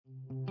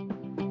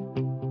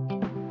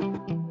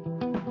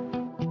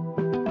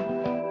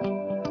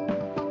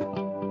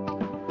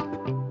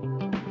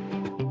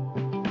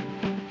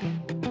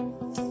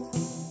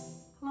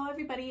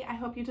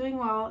you're doing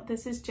well.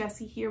 This is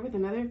Jessie here with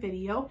another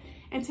video,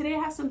 and today I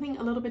have something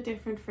a little bit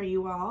different for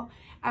you all.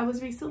 I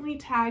was recently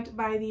tagged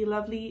by the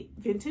lovely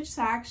Vintage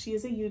Sack. She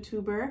is a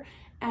YouTuber,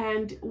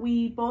 and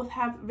we both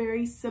have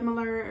very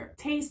similar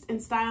taste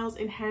and styles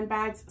in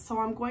handbags, so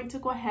I'm going to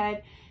go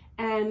ahead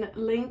and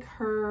link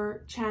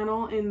her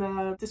channel in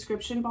the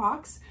description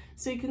box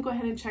so you can go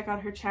ahead and check out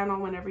her channel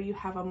whenever you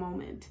have a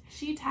moment.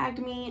 She tagged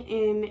me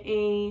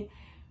in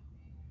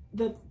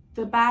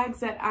the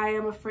bags that I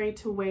am afraid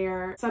to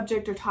wear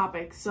subject or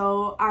topic,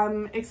 so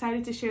I'm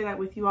excited to share that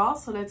with you all.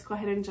 So let's go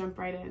ahead and jump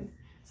right in.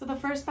 So the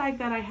first bag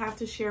that I have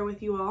to share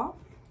with you all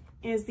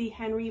is the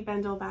Henry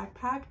Bendel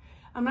backpack.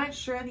 I'm not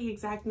sure the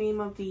exact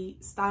name of the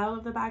style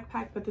of the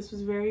backpack, but this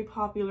was very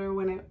popular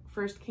when it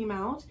first came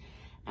out.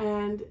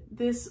 And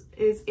this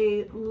is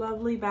a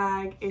lovely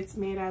bag. It's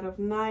made out of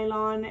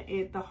nylon.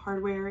 The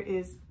hardware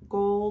is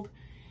gold,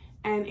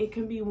 and it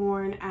can be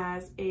worn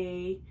as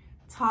a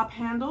top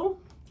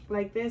handle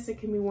like this. It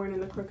can be worn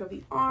in the crook of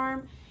the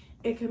arm.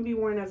 It can be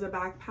worn as a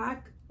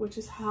backpack, which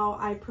is how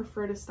I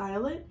prefer to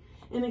style it.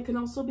 And it can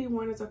also be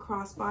worn as a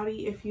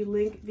crossbody if you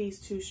link these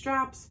two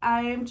straps.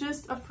 I am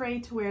just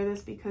afraid to wear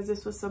this because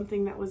this was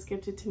something that was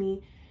gifted to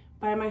me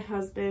by my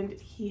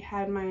husband. He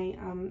had my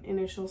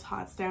initials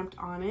hot stamped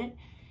on it.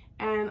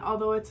 And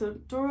although it's a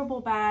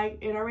durable bag,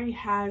 it already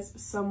has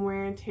some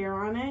wear and tear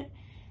on it.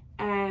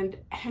 And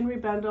Henry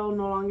Bendel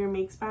no longer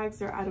makes bags.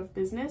 They're out of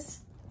business.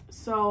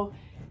 So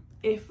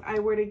if I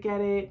were to get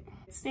it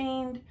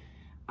stained,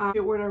 if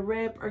it were to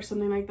rip or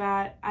something like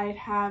that, I'd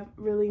have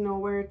really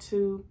nowhere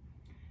to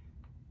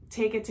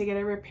take it to get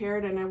it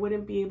repaired, and I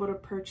wouldn't be able to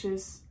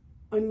purchase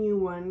a new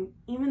one,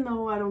 even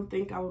though I don't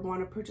think I would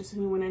want to purchase a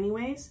new one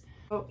anyways.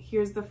 So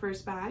here's the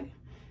first bag.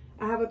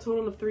 I have a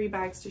total of 3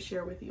 bags to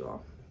share with you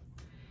all.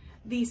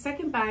 The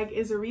second bag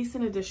is a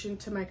recent addition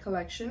to my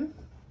collection.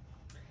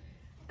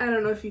 I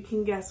don't know if you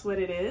can guess what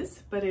it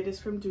is, but it is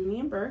from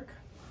Dooney & Bourke.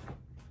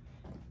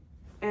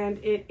 And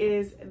it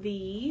is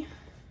the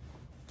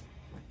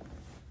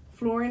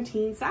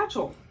Florentine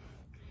satchel.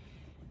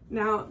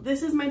 Now,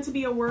 this is meant to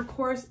be a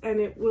workhorse, and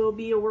it will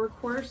be a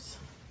workhorse.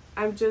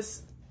 I'm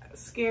just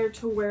scared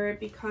to wear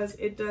it because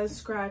it does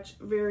scratch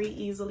very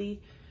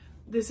easily.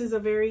 This is a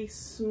very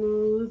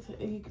smooth,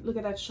 look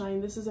at that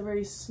shine. This is a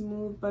very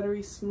smooth,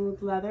 buttery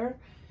smooth leather.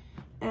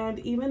 And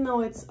even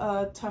though it's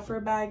a tougher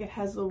bag, it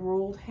has the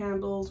rolled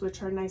handles,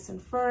 which are nice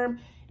and firm.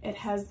 It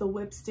has the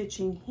whip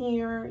stitching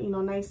here, you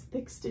know, nice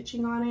thick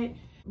stitching on it.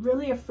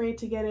 Really afraid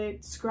to get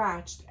it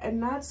scratched, and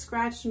not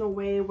scratched in a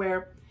way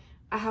where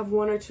I have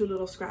 1 or 2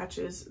 little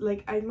scratches.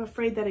 Like, I'm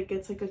afraid that it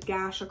gets like a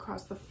gash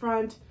across the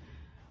front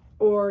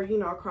or, you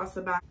know, across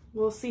the back.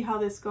 We'll see how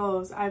this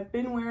goes. I've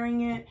been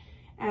wearing it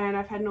and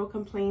I've had no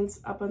complaints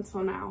up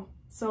until now.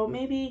 So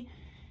maybe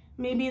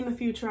in the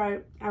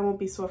future I won't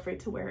be so afraid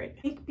to wear it.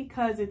 I think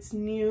because it's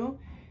new,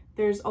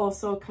 there's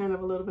also kind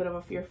of a little bit of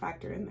a fear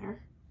factor in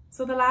there.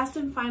 So the last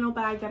and final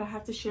bag that I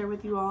have to share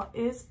with you all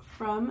is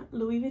from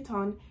Louis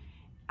Vuitton.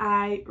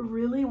 I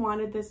really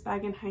wanted this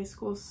bag in high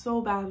school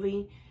so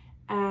badly,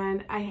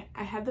 and I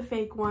had the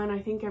fake one. I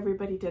think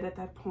everybody did at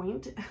that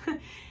point.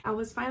 I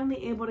was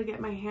finally able to get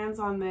my hands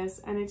on this,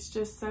 and it's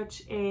just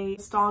such a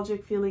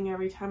nostalgic feeling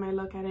every time I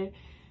look at it.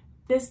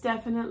 This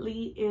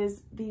definitely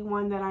is the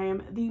one that I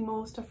am the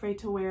most afraid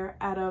to wear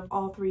out of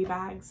all 3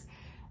 bags.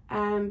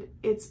 And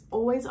it's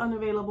always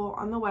unavailable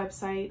on the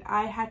website.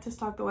 I had to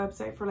stock the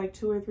website for like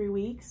 2 or 3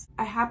 weeks.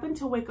 I happened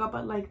to wake up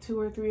at like 2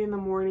 or 3 in the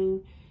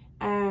morning,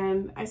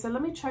 and I said,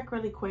 let me check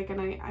really quick.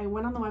 And I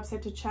went on the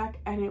website to check,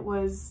 and it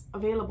was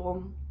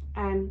available.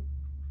 And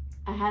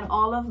I had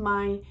all of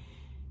my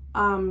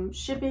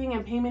shipping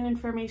and payment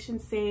information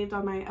saved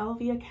on my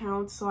LV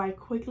account. So I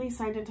quickly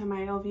signed into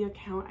my LV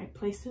account. I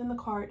placed it in the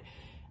cart.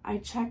 I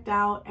checked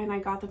out, and I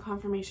got the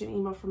confirmation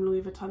email from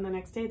Louis Vuitton the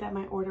next day that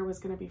my order was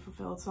going to be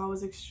fulfilled. So I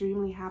was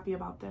extremely happy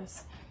about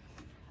this.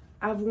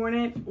 I've worn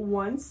it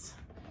once,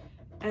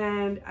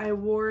 and I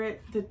wore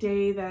it the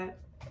day that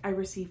I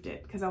received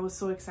it because I was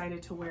so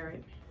excited to wear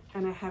it,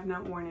 and I have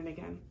not worn it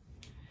again.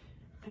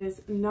 It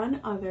is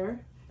none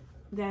other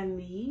than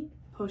the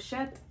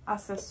Pochette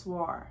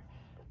Accessoire.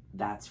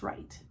 That's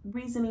right.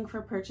 Reasoning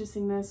for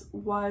purchasing this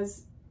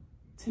was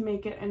to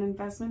make it an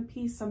investment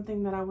piece,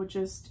 something that I would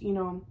just, you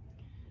know,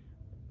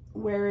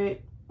 wear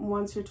it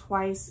once or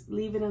twice,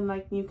 leave it in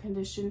like new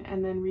condition,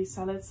 and then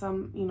resell it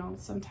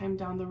sometime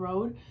down the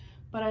road.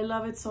 But I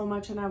love it so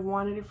much, and I've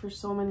wanted it for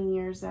so many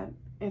years that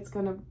it's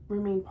gonna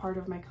remain part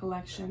of my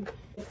collection.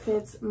 It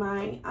fits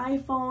my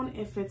iPhone,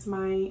 it fits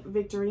my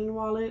Victorine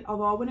wallet.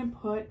 Although I wouldn't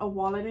put a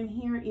wallet in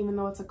here, even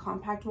though it's a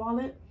compact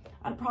wallet,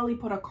 I'd probably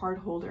put a card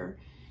holder,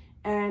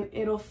 and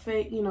it'll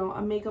fit, you know,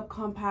 a makeup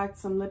compact,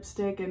 some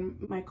lipstick, and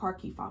my car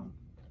key fob.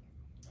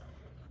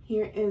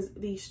 Here is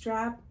the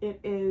strap.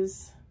 It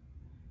is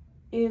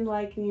in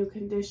like new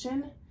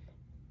condition.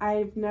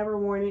 I've never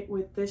worn it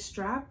with this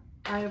strap.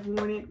 I have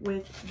worn it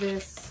with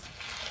this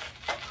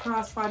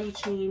crossbody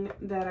chain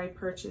that I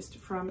purchased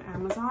from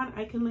Amazon.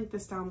 I can link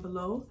this down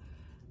below,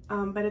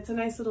 but it's a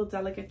nice little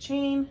delicate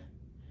chain,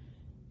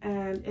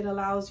 and it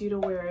allows you to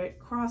wear it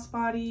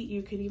crossbody.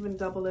 You could even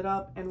double it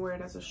up and wear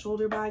it as a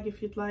shoulder bag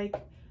if you'd like.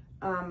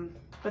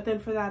 But then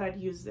for that, I'd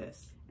use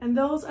this. And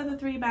those are the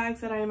 3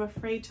 bags that I am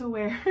afraid to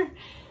wear.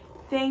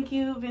 Thank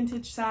you,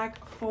 Vintage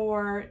Sack,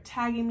 for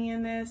tagging me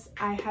in this.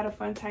 I had a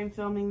fun time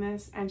filming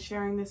this and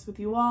sharing this with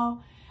you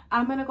all.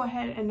 I'm gonna go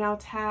ahead and now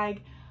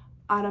tag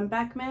Autumn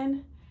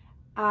Beckman.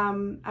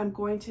 I'm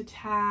going to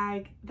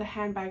tag the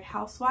Handbag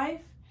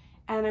Housewife,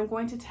 and I'm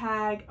going to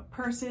tag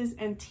Purses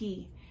and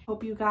Tea.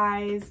 Hope you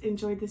guys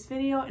enjoyed this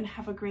video and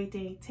have a great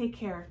day. Take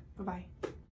care. Bye-bye.